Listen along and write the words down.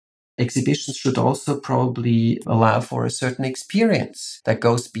exhibitions should also probably allow for a certain experience that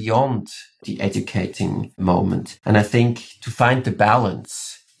goes beyond the educating moment. And I think to find the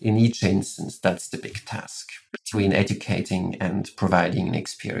balance in each instance, that's the big task between educating and providing an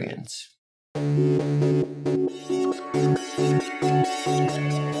experience.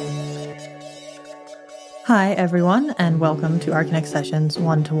 Hi, everyone, and welcome to ArtConnect Sessions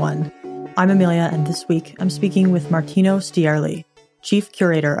 1-to-1. I'm Amelia, and this week I'm speaking with Martino Stierli, Chief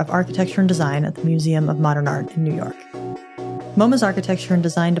Curator of Architecture and Design at the Museum of Modern Art in New York. MoMA's Architecture and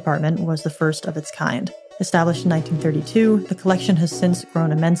Design Department was the first of its kind. Established in 1932, the collection has since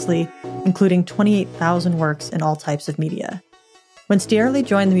grown immensely, including 28,000 works in all types of media. When Stierli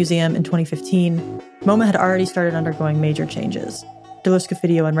joined the museum in 2015, MoMA had already started undergoing major changes. Diller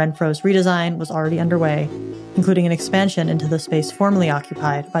Scofidio and Renfro's redesign was already underway, including an expansion into the space formerly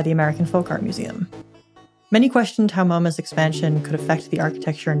occupied by the American Folk Art Museum. Many questioned how MoMA's expansion could affect the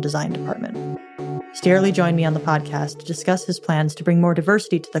architecture and design department. Stierli joined me on the podcast to discuss his plans to bring more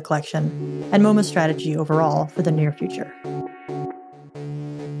diversity to the collection and MoMA's strategy overall for the near future.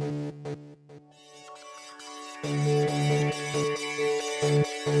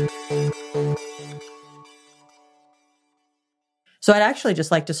 So I'd actually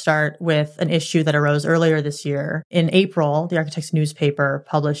just like to start with an issue that arose earlier this year. In April, the Architect's newspaper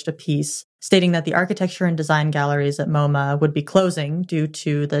published a piece stating that the architecture and design galleries at MoMA would be closing due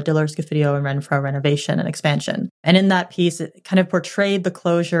to the Diller Scofidio and Renfro renovation and expansion. And in that piece, it kind of portrayed the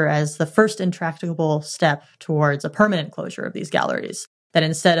closure as the first intractable step towards a permanent closure of these galleries. That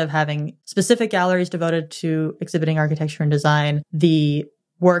instead of having specific galleries devoted to exhibiting architecture and design, the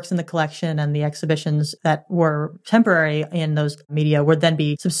works in the collection and the exhibitions that were temporary in those media would then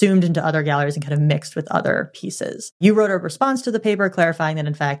be subsumed into other galleries and kind of mixed with other pieces. You wrote a response to the paper clarifying that,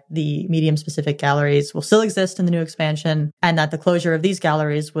 in fact, the medium-specific galleries will still exist in the new expansion and that the closure of these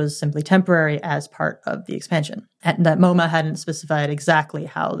galleries was simply temporary as part of the expansion. And that MoMA hadn't specified exactly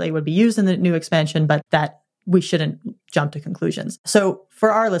how they would be used in the new expansion, but that we shouldn't jump to conclusions. So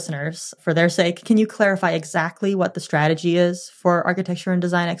for our listeners, for their sake, can you clarify exactly what the strategy is for architecture and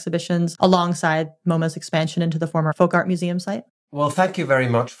design exhibitions alongside MoMA's expansion into the former Folk Art Museum site? Well, thank you very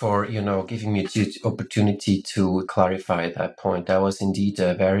much for, giving me the opportunity to clarify that point. That was indeed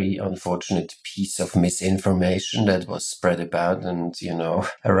a very unfortunate piece of misinformation that was spread about and,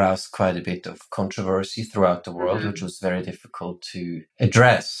 aroused quite a bit of controversy throughout the world, which was very difficult to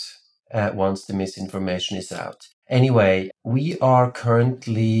address once the misinformation is out. Anyway, we are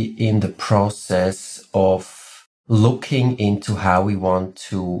currently in the process of looking into how we want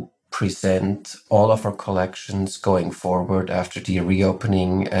to present all of our collections going forward after the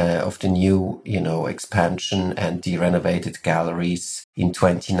reopening of the new, expansion and the renovated galleries in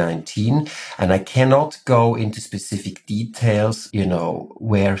 2019. And I cannot go into specific details,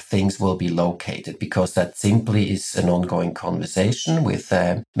 where things will be located, because that simply is an ongoing conversation with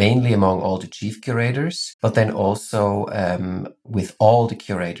mainly among all the chief curators, but then also with all the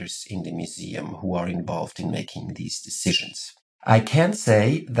curators in the museum who are involved in making these decisions. I can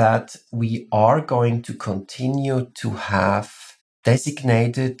say that we are going to continue to have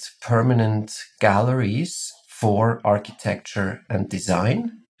designated permanent galleries for architecture and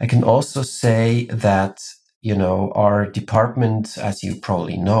design. I can also say that, our department, as you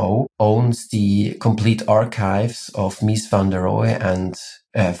probably know, owns the complete archives of Mies van der Rohe and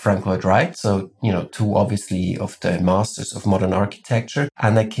Frank Lloyd Wright. So, two obviously of the masters of modern architecture.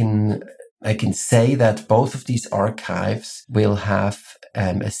 And I can say that both of these archives will have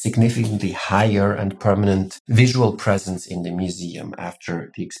a significantly higher and permanent visual presence in the museum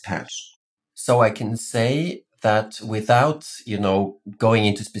after the expansion. So I can say that without, going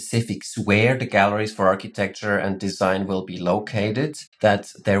into specifics where the galleries for architecture and design will be located,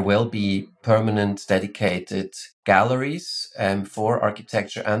 that there will be permanent dedicated galleries for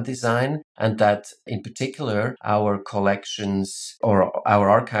architecture and design, and that in particular our collections or our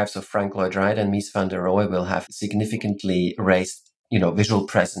archives of Frank Lloyd Wright and Mies van der Rohe will have significantly raised visual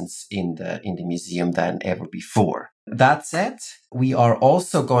presence in the museum than ever before. That said, we are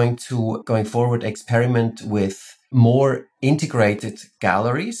also going forward experiment with more integrated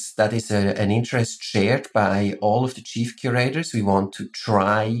galleries. That is an interest shared by all of the chief curators. We want to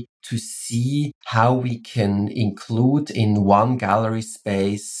try to see how we can include in one gallery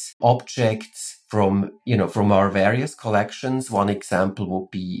space objects from our various collections. One example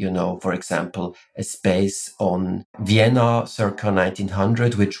would be, for example, a space on Vienna circa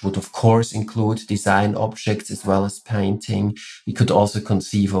 1900, which would of course include design objects as well as painting. We could also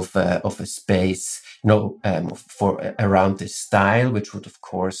conceive of a space for around this style, which would of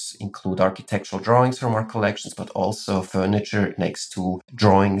course include architectural drawings from our collections, but also furniture next to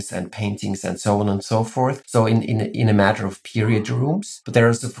drawings and paintings and so on and so forth. So in a matter of period rooms. But there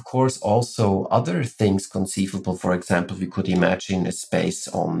is of course also other things conceivable. For example, we could imagine a space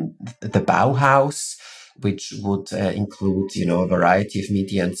on the Bauhaus, which would include, a variety of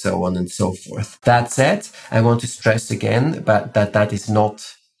media and so on and so forth. That said, I want to stress again that is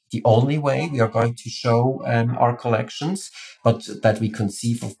not the only way we are going to show our collections, but that we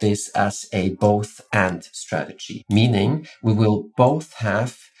conceive of this as a both and strategy, meaning we will both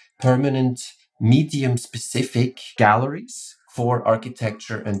have permanent medium specific galleries for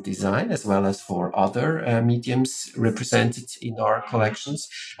architecture and design, as well as for other mediums represented in our collections.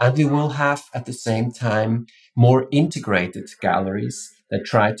 And we will have at the same time more integrated galleries that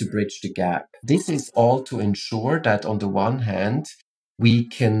try to bridge the gap. This is all to ensure that on the one hand, we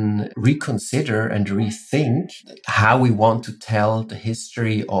can reconsider and rethink how we want to tell the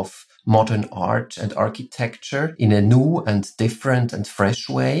history of modern art and architecture in a new and different and fresh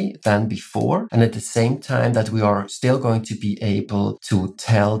way than before. And at the same time that we are still going to be able to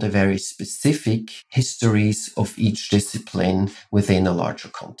tell the very specific histories of each discipline within a larger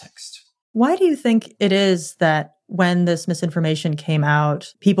context. Why do you think it is that when this misinformation came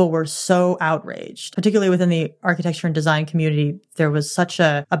out, people were so outraged, particularly within the architecture and design community? There was such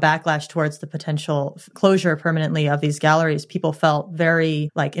a backlash towards the potential closure permanently of these galleries. People felt very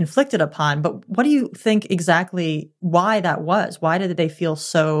inflicted upon. But what do you think exactly why that was? Why did they feel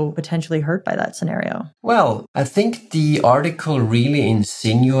so potentially hurt by that scenario? Well, I think the article really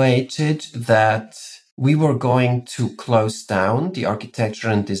insinuated that we were going to close down the architecture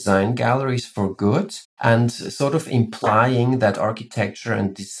and design galleries for good, and sort of implying that architecture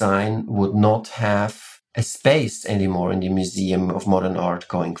and design would not have a space anymore in the Museum of Modern Art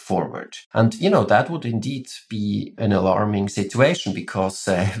going forward. And, that would indeed be an alarming situation, because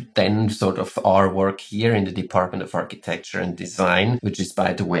then sort of our work here in the Department of Architecture and Design, which is,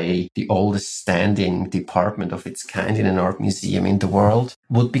 by the way, the oldest standing department of its kind in an art museum in the world,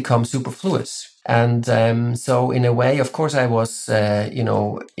 would become superfluous. And so in a way, of course, I was, in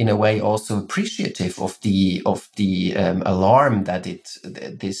a way also appreciative of the alarm that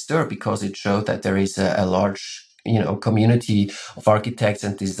this stirred, because it showed that there is a large community of architects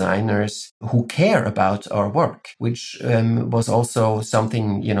and designers who care about our work, which was also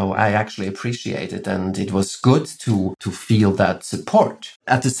something, I actually appreciated. And it was good to feel that support.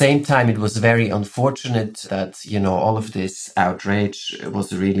 At the same time, it was very unfortunate that, all of this outrage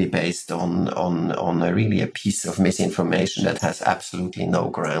was really based on a piece of misinformation that has absolutely no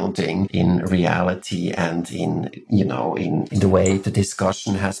grounding in reality and in the way the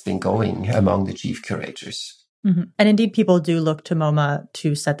discussion has been going among the chief curators. Mm-hmm. And indeed, people do look to MoMA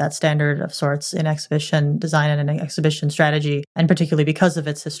to set that standard of sorts in exhibition design and in exhibition strategy, and particularly because of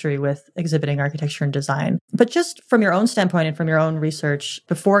its history with exhibiting architecture and design. But just from your own standpoint and from your own research,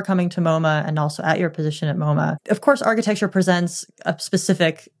 before coming to MoMA and also at your position at MoMA, of course, architecture presents a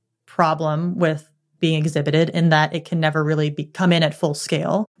specific problem with being exhibited in that it can never really come in at full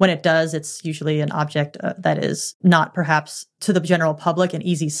scale. When it does, it's usually an object that is not perhaps to the general public an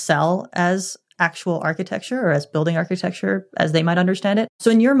easy sell as actual architecture or as building architecture as they might understand it.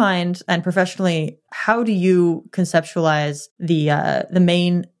 So in your mind and professionally, how do you conceptualize the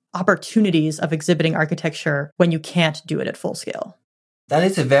main opportunities of exhibiting architecture when you can't do it at full scale? That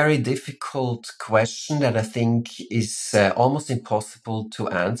is a very difficult question that I think is almost impossible to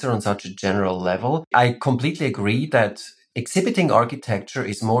answer on such a general level. I completely agree that exhibiting architecture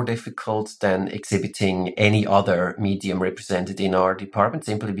is more difficult than exhibiting any other medium represented in our department,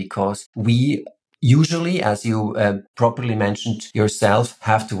 simply because we usually, as you properly mentioned yourself,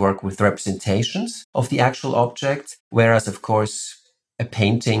 have to work with representations of the actual object, whereas, of course, a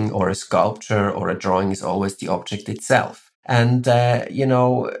painting or a sculpture or a drawing is always the object itself. And,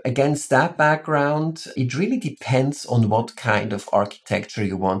 against that background, it really depends on what kind of architecture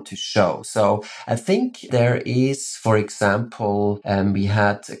you want to show. So I think there is, for example, we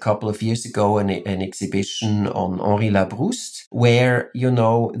had a couple of years ago an exhibition on Henri Labrouste, where,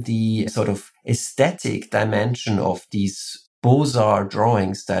 the sort of aesthetic dimension of these Beaux-Arts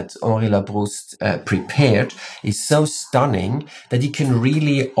drawings that Henri Labrouste prepared is so stunning that you can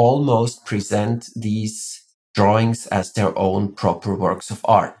really almost present these drawings as their own proper works of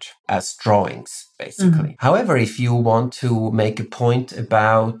art, as drawings, basically. However, if you want to make a point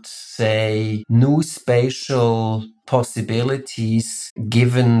about, say, new spatial possibilities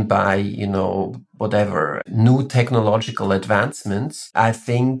given by, whatever, new technological advancements, I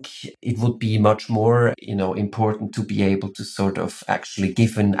think it would be much more, important to be able to sort of actually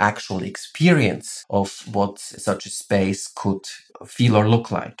give an actual experience of what such a space could feel or look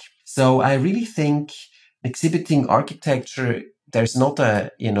like. So I really think exhibiting architecture, there's not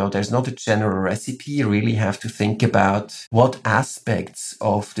a general recipe. You really have to think about what aspects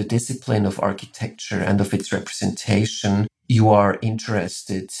of the discipline of architecture and of its representation you are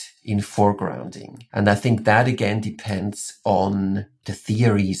interested in foregrounding. And I think that again depends on the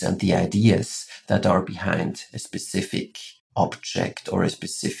theories and the ideas that are behind a specific object or a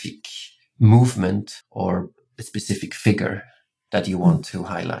specific movement or a specific figure that you want to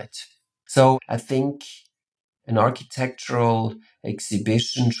highlight. So I think an architectural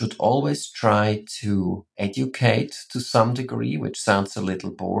exhibition should always try to educate to some degree, which sounds a little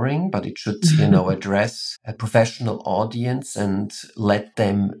boring, but it should, address a professional audience and let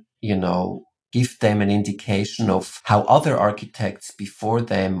them, give them an indication of how other architects before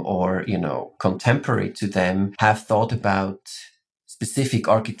them or, contemporary to them have thought about specific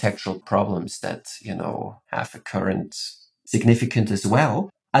architectural problems that, have a current significance as well.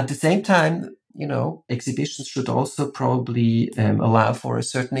 At the same time, exhibitions should also probably allow for a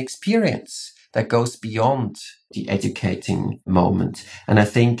certain experience that goes beyond the educating moment. And I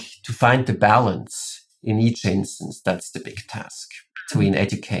think to find the balance in each instance, that's the big task between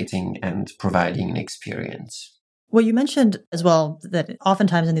educating and providing an experience. Well, you mentioned as well that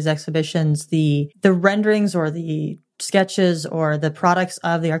oftentimes in these exhibitions, the renderings or the sketches or the products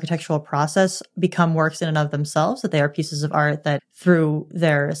of the architectural process become works in and of themselves, that they are pieces of art that through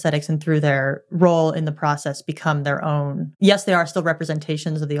their aesthetics and through their role in the process become their own. Yes, they are still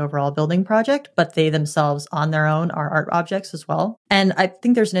representations of the overall building project, but they themselves on their own are art objects as well. And I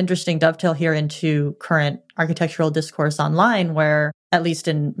think there's an interesting dovetail here into current architectural discourse online where, at least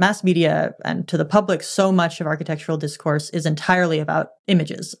in mass media and to the public, so much of architectural discourse is entirely about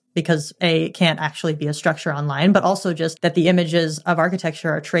images because it can't actually be a structure online, but also just that the images of architecture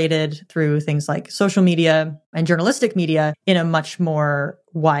are traded through things like social media and journalistic media in a much more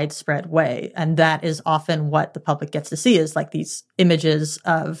widespread way. And that is often what the public gets to see is like these images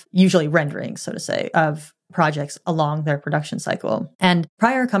of usually renderings, so to say, of projects along their production cycle. And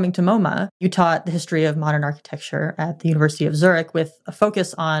prior coming to MoMA, you taught the history of modern architecture at the University of Zurich with a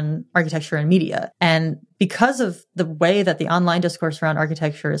focus on architecture and media. And because of the way that the online discourse around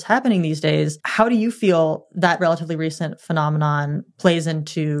architecture is happening these days, how do you feel that relatively recent phenomenon plays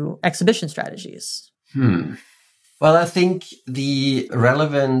into exhibition strategies? Well, I think the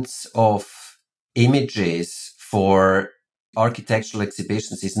relevance of images for architectural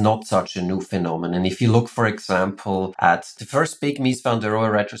exhibitions is not such a new phenomenon. And if you look, for example, at the first big Mies van der Rohe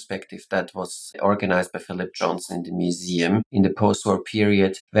retrospective that was organized by Philip Johnson in the museum in the post-war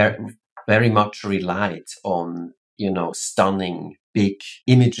period, very much relied on, stunning big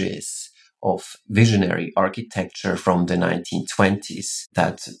images of visionary architecture from the 1920s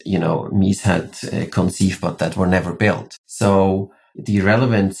that, Mies had conceived, but that were never built. So the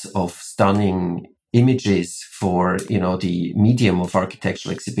relevance of stunning images for, the medium of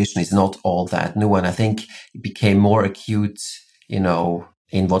architectural exhibition is not all that new. And I think it became more acute, in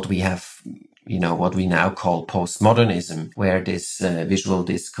what we have, what we now call postmodernism, where this visual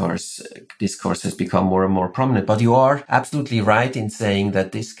discourse has become more and more prominent. But you are absolutely right in saying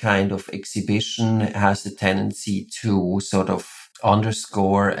that this kind of exhibition has the tendency to sort of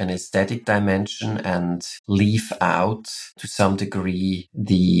underscore an aesthetic dimension and leave out to some degree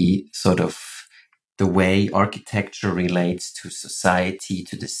the sort of the way architecture relates to society,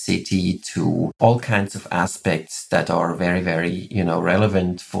 to the city, to all kinds of aspects that are very, very,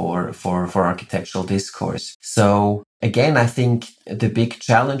 relevant for architectural discourse. So again, I think the big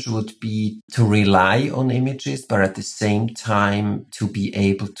challenge would be to rely on images, but at the same time to be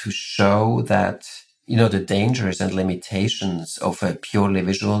able to show that the dangers and limitations of a purely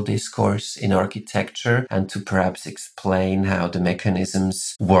visual discourse in architecture and to perhaps explain how the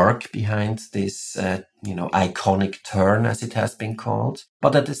mechanisms work behind this, iconic turn, as it has been called.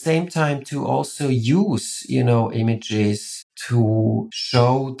 But at the same time, to also use, images to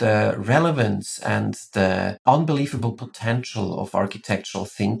show the relevance and the unbelievable potential of architectural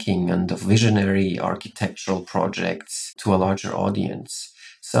thinking and of visionary architectural projects to a larger audience.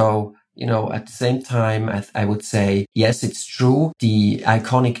 So, at the same time, I would say, yes, it's true. The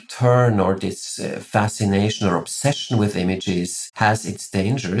iconic turn or this fascination or obsession with images has its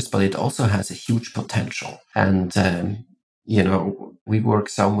dangers, but it also has a huge potential. And, we work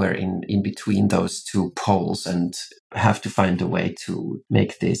somewhere in between those two poles and have to find a way to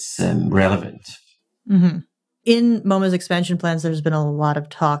make this relevant. Mm-hmm. In MoMA's expansion plans, there's been a lot of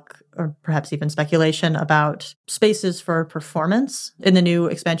talk, or perhaps even speculation, about spaces for performance in the new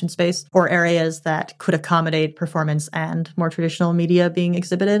expansion space, or areas that could accommodate performance and more traditional media being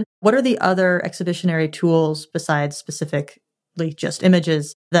exhibited. What are the other exhibitionary tools besides specifically just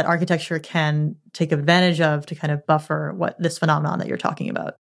images that architecture can take advantage of to kind of buffer this phenomenon that you're talking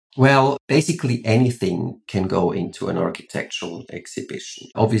about? Well, basically anything can go into an architectural exhibition.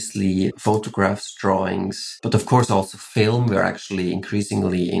 Obviously, photographs, drawings, but of course also film. We're actually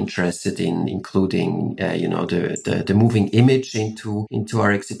increasingly interested in including, the moving image into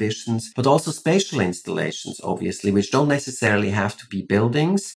our exhibitions, but also spatial installations, obviously, which don't necessarily have to be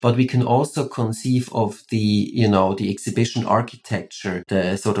buildings, but we can also conceive of the exhibition architecture,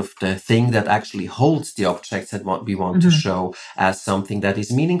 the sort of the thing that actually holds the objects that we want to show as something that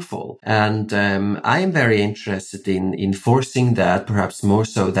is meaningful. And I am very interested in enforcing that, perhaps more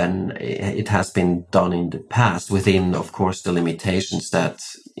so than it has been done in the past, within, of course, the limitations that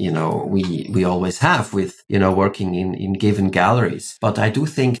we always have with working in given galleries. But I do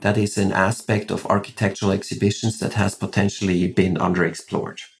think that is an aspect of architectural exhibitions that has potentially been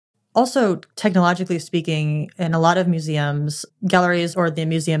underexplored. Also, technologically speaking, in a lot of museums, galleries or the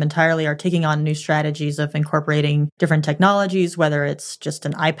museum entirely are taking on new strategies of incorporating different technologies, whether it's just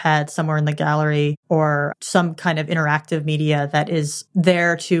an iPad somewhere in the gallery or some kind of interactive media that is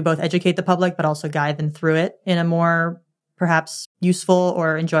there to both educate the public, but also guide them through it in a more perhaps useful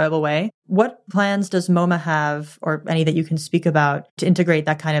or enjoyable way. What plans does MoMA have, or any that you can speak about, to integrate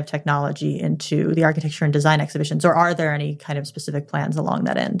that kind of technology into the architecture and design exhibitions? Or are there any kind of specific plans along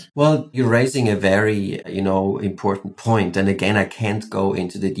that end? Well, you're raising a very, important point. And again, I can't go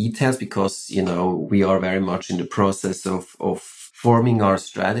into the details because, we are very much in the process of forming our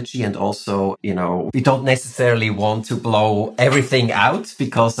strategy. And also, we don't necessarily want to blow everything out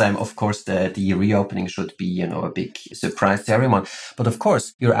because, of course, the reopening should be, a big surprise to everyone. But of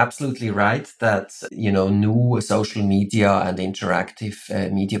course, you're absolutely right that, new social media and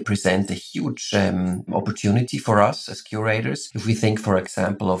interactive media present a huge opportunity for us as curators. If we think, for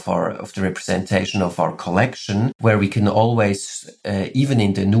example, of the representation of our collection, where we can always, even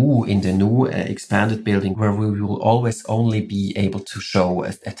in the new expanded building, where we will always only be able to show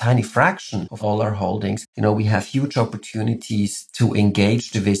a tiny fraction of all our holdings, we have huge opportunities to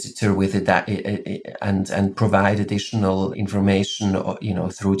engage the visitor with it and provide additional information,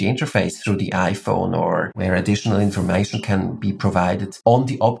 through the interface, through the iPhone, or where additional information can be provided on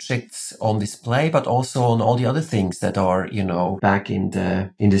the objects on display, but also on all the other things that are, back in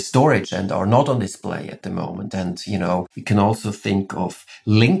the storage and are not on display at the moment. And, we can also think of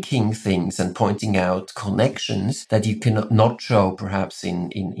linking things and pointing out connections that you cannot show perhaps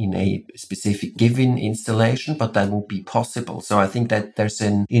in a specific given installation, but that will be possible. So I think that there's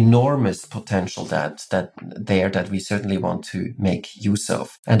an enormous potential that we certainly want to make use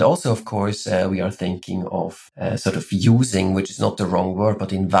of. And also, of course, we are thinking of sort of using, which is not the wrong word,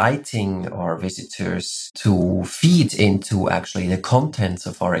 but inviting our visitors to feed into actually the contents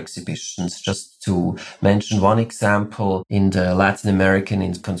of our exhibitions. Just to mention one example, in the Latin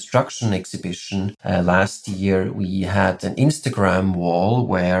American construction exhibition last year, we had an Instagram wall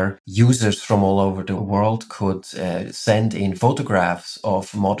where users from all over the world could send in photographs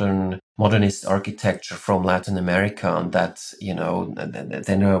of modernist architecture from Latin America, and that,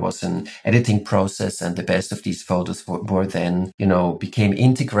 then there was an editing process, and the best of these photos were then, became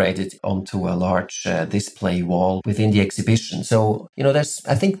integrated onto a large display wall within the exhibition. So,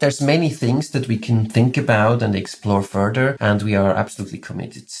 I think there's many things that we can think about and explore further, and we are absolutely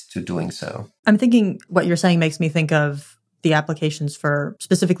committed to doing so. I'm thinking what you're saying makes me think of the applications for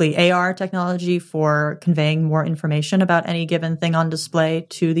specifically AR technology for conveying more information about any given thing on display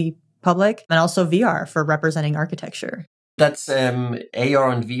to the public, and also VR for representing architecture. That's AR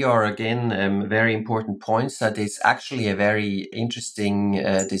and VR, again, very important points. That is actually a very interesting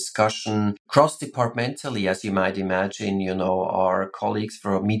discussion cross-departmentally, as you might imagine. Our colleagues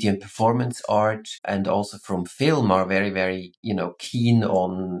from media and performance art and also from film are very, very, keen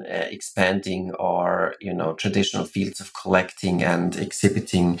on expanding our, traditional fields of collecting and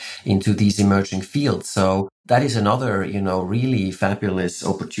exhibiting into these emerging fields. So that is another, really fabulous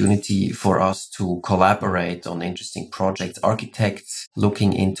opportunity for us to collaborate on interesting projects. Architects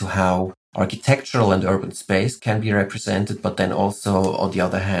looking into how architectural and urban space can be represented, but then also, on the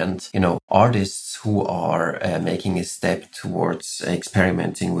other hand, artists who are making a step towards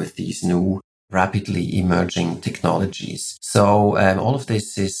experimenting with these new rapidly emerging technologies. So all of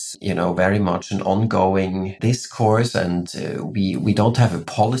this is, very much an ongoing discourse, and we don't have a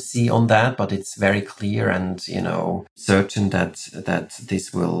policy on that, but it's very clear and, certain that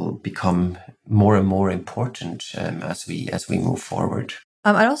this will become more and more important as we move forward.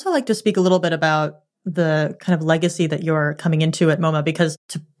 I'd also like to speak a little bit about the kind of legacy that you're coming into at MoMA, because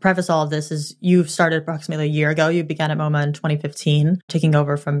to preface all of this is you've started approximately a year ago. You began at MoMA in 2015, taking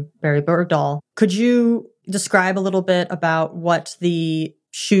over from Barry Bergdahl. Could you describe a little bit about what the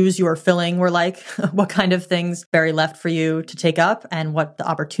shoes you were filling were like, what kind of things Barry left for you to take up, and what the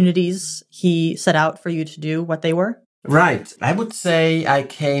opportunities he set out for you to do, what they were? Right. I would say I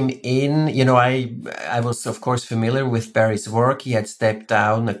came in, I was, of course, familiar with Barry's work. He had stepped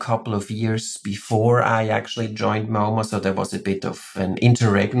down a couple of years before I actually joined MoMA, so there was a bit of an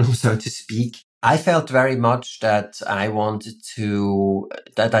interregnum, so to speak. I felt very much that I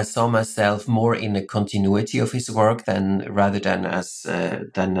saw myself more in a continuity of his work rather than as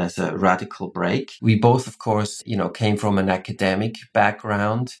a radical break. We both, of course, came from an academic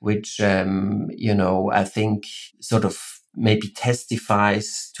background, which, I think sort of maybe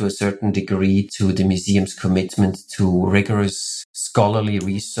testifies to a certain degree to the museum's commitment to rigorous scholarly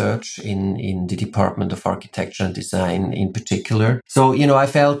research in the Department of Architecture and Design in particular. So, I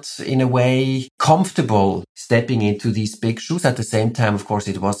felt in a way comfortable stepping into these big shoes. At the same time, of course,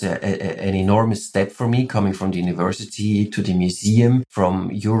 it was an enormous step for me coming from the university to the museum,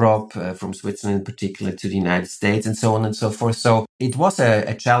 from Europe, from Switzerland in particular to the United States, and so on and so forth. So it was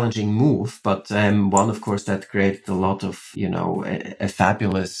a challenging move, but one, of course, that created a lot of, a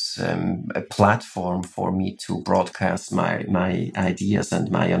fabulous platform for me to broadcast my ideas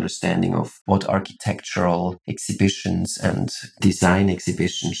and my understanding of what architectural exhibitions and design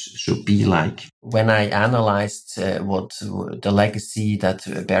exhibitions should be like. When I analyzed what the legacy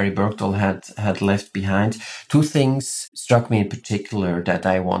that Barry Bergdahl had left behind, two things struck me in particular that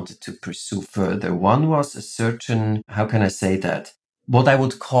I wanted to pursue further. One was a certain, how can I say that? What I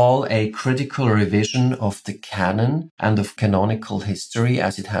would call a critical revision of the canon and of canonical history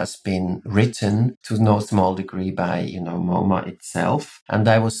as it has been written to no small degree by, MoMA itself. And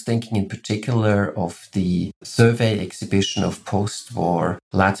I was thinking in particular of the survey exhibition of post-war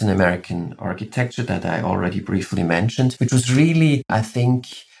Latin American architecture that I already briefly mentioned, which was really, I think,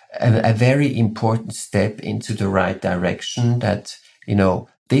 a very important step into the right direction that,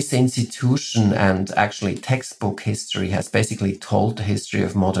 this institution and actually textbook history has basically told the history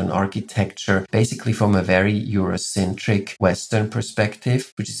of modern architecture basically from a very Eurocentric Western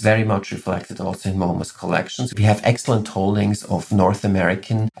perspective, which is very much reflected also in MoMA's collections. We have excellent holdings of North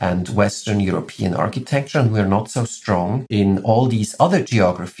American and Western European architecture, and we're not so strong in all these other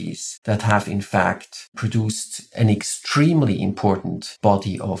geographies that have in fact produced an extremely important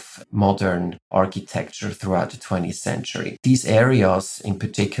body of modern architecture throughout the 20th century. These areas in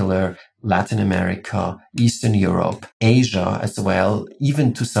particular, Latin America, Eastern Europe, Asia as well,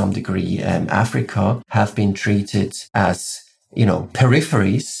 even to some degree Africa, have been treated as,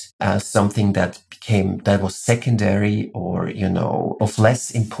 peripheries, as something that was secondary or, of less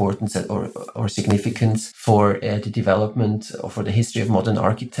importance or significance for the development or for the history of modern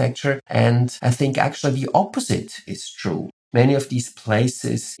architecture. And I think actually the opposite is true. Many of these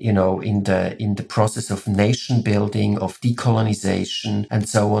places, in the process of nation building, of decolonization, and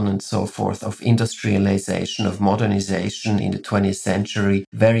so on and so forth, of industrialization, of modernization in the 20th century,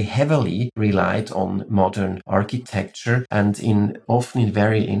 very heavily relied on modern architecture and often in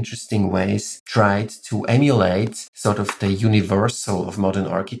very interesting ways tried to emulate sort of the universal of modern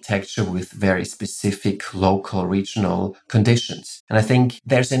architecture with very specific local, regional conditions. And I think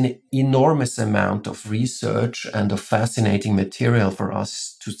there's an enormous amount of research and of fascinating material for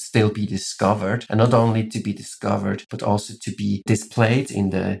us to still be discovered, and not only to be discovered, but also to be displayed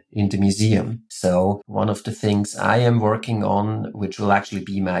in the museum. So one of the things I am working on, which will actually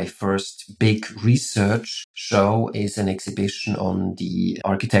be my first big research show, is an exhibition on the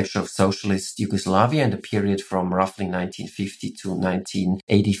architecture of socialist Yugoslavia and the period from roughly 1950 to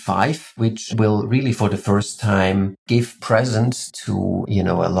 1985, which will really for the first time give presence to,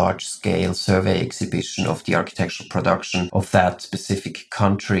 a large-scale survey exhibition of the architectural production of that specific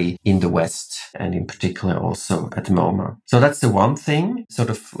country in the West, and in particular also at MoMA. So that's the one thing, sort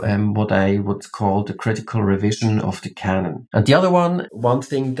of what I would call the critical revision of the canon. And the other one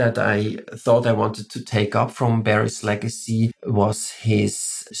thing that I thought I wanted to take up from Barry's legacy was his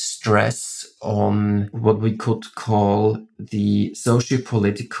stress on what we could call the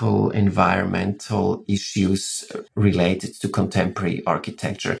socio-political environmental issues related to contemporary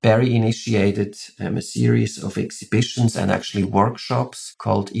architecture. Barry initiated a series of exhibitions and actually workshops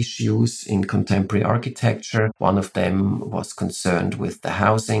called Issues in Contemporary Architecture. One of them was concerned with the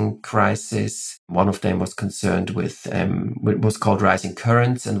housing crisis. One of them was concerned with, was called Rising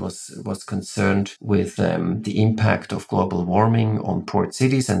Currents, and was concerned with the impact of global warming on port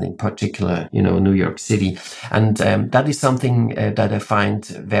cities, and in particular, New York City. And that is something that I find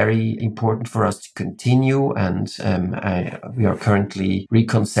very important for us to continue. And we are currently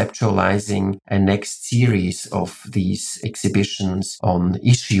reconceptualizing a next series of these exhibitions on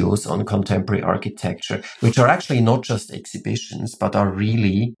issues on contemporary architecture, which are actually not just exhibitions, but are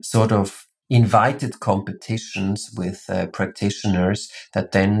really sort of invited competitions with practitioners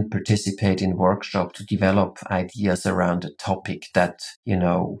that then participate in workshop to develop ideas around a topic that,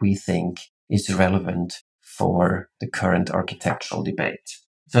 we think is relevant for the current architectural debate.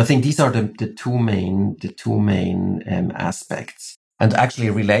 So I think these are the two main aspects. And actually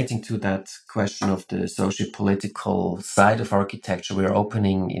relating to that question of the socio-political side of architecture, we're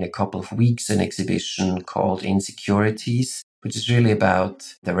opening in a couple of weeks an exhibition called Insecurities, which is really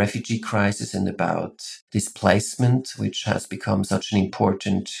about the refugee crisis and about displacement, which has become such an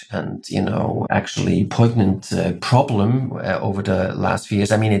important and, actually poignant problem over the last few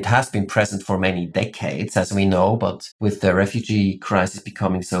years. I mean, it has been present for many decades, as we know, but with the refugee crisis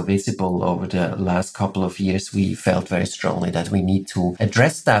becoming so visible over the last couple of years, we felt very strongly that we need to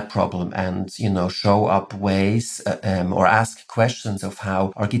address that problem and, show up ways or ask questions of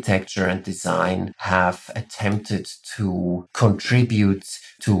how architecture and design have attempted to contribute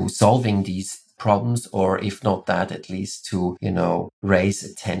to solving these problems, or if not that, at least to, raise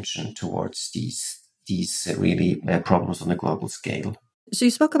attention towards these really problems on a global scale. So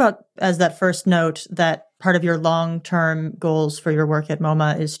you spoke about, as that first note, that part of your long-term goals for your work at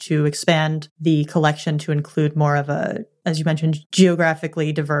MoMA is to expand the collection to include more of a, as you mentioned,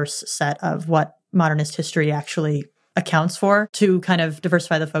 geographically diverse set of what modernist history actually accounts for, to kind of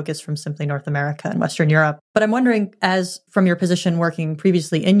diversify the focus from simply North America and Western Europe. But I'm wondering, as from your position working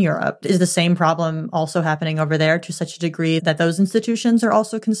previously in Europe, is the same problem also happening over there to such a degree that those institutions are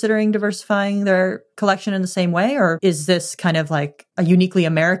also considering diversifying their collection in the same way? Or is this kind of like a uniquely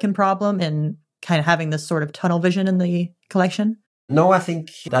American problem in kind of having this sort of tunnel vision in the collection? No, I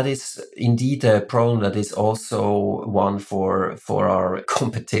think that is indeed a problem that is also one for our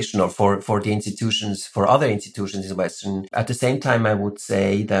competition, or for the institutions, for other institutions in Western. At the same time, I would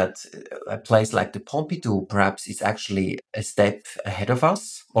say that a place like the Pompidou perhaps is actually a step ahead of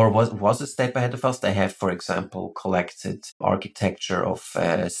us, or was a step ahead of us. They have, for example, collected architecture of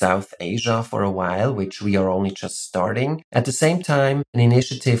South Asia for a while, which we are only just starting. At the same time, an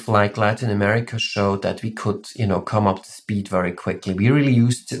initiative like Latin America showed that we could, come up to speed very quickly. We really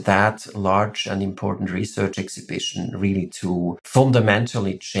used that large and important research exhibition really to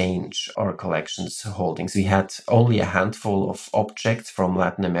fundamentally change our collections holdings. We had only a handful of objects from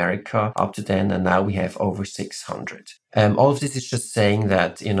Latin America up to then, and now we have over 600. All of this is just saying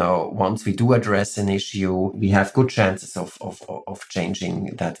that, once we do address an issue, we have good chances of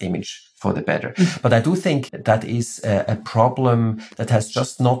changing that image for the better. But I do think that is a problem that has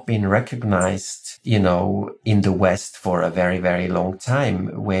just not been recognized, in the West for a very, very long time,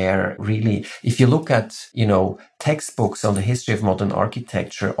 where really, if you look at, textbooks on the history of modern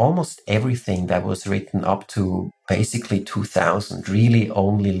architecture, almost everything that was written up to basically 2000 really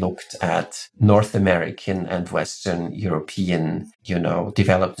only looked at North American and Western European,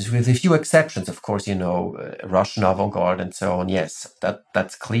 developments, with a few exceptions, of course, Russian avant-garde and so on. Yes,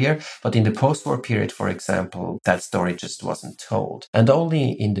 that's clear. But in the post-war period, for example, that story just wasn't told. And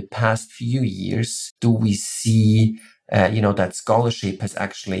only in the past few years do we see that scholarship has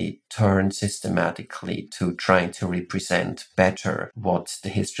actually turned systematically to trying to represent better what the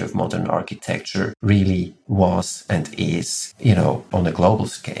history of modern architecture really was and is, on a global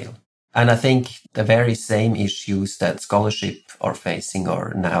scale. And I think the very same issues that scholarship are facing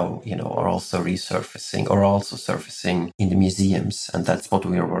are now, are also resurfacing, or also surfacing in the museums. And that's what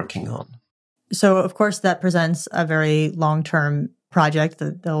we are working on. So, of course, that presents a very long-term project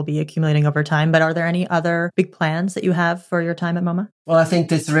that will be accumulating over time. But are there any other big plans that you have for your time at MoMA? Well, I think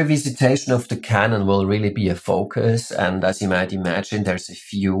this revisitation of the canon will really be a focus. And as you might imagine, there's a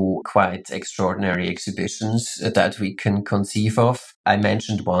few quite extraordinary exhibitions that we can conceive of. I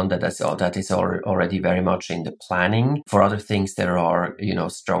mentioned one that I saw that is already very much in the planning. For other things, there are,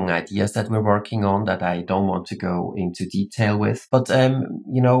 strong ideas that we're working on that I don't want to go into detail with. But,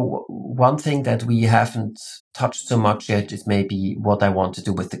 one thing that we haven't touched so much yet is maybe what I want to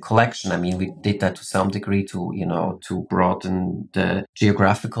do with the collection. I mean, we did that to some degree to broaden the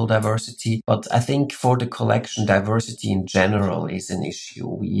geographical diversity. But I think for the collection, diversity in general is an issue.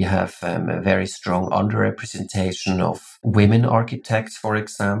 We have a very strong underrepresentation of women architects, for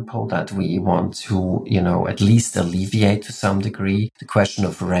example, that we want to, at least alleviate to some degree. The question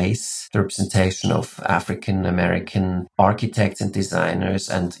of race, the representation of African American architects and designers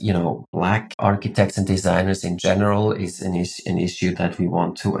and, Black architects and designers in general is an issue that we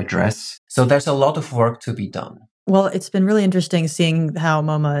want to address. So there's a lot of work to be done. Well, it's been really interesting seeing how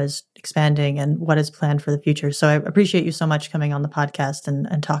MoMA is expanding and what is planned for the future. So I appreciate you so much coming on the podcast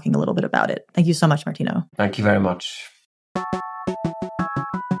and talking a little bit about it. Thank you so much, Martino. Thank you very much.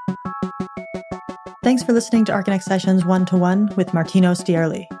 Thanks for listening to Archinect Sessions 1-to-1 with Martino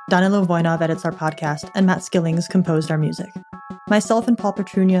Stierli. Danilo Voinov edits our podcast, and Matt Skillings composed our music. Myself and Paul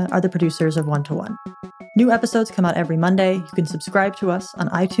Petrunia are the producers of 1-to-1. New episodes come out every Monday. You can subscribe to us on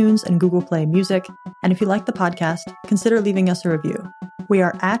iTunes and Google Play Music. And if you like the podcast, consider leaving us a review. We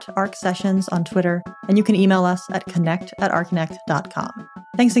are at Arc Sessions on Twitter, and you can email us at connect@archinect.com.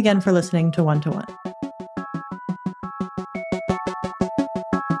 Thanks again for listening to 1-to-1.